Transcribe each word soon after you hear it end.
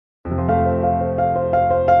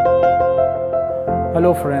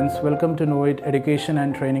Hello friends, welcome to Knowit education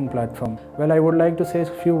and training platform. Well, I would like to say a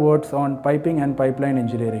few words on piping and pipeline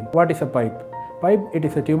engineering. What is a pipe? Pipe, it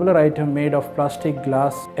is a tubular item made of plastic,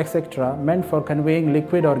 glass, etc. meant for conveying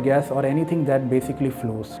liquid or gas or anything that basically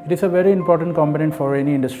flows. It is a very important component for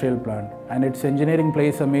any industrial plant, and its engineering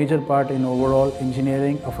plays a major part in overall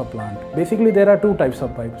engineering of a plant. Basically, there are two types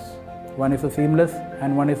of pipes. One is the seamless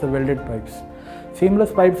and one is the welded pipes.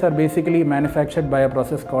 Seamless pipes are basically manufactured by a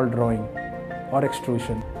process called drawing or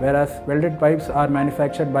extrusion, whereas welded pipes are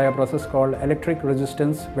manufactured by a process called electric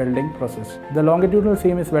resistance welding process. The longitudinal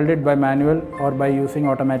seam is welded by manual or by using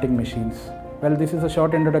automatic machines. Well, this is a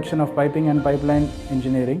short introduction of piping and pipeline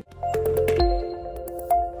engineering.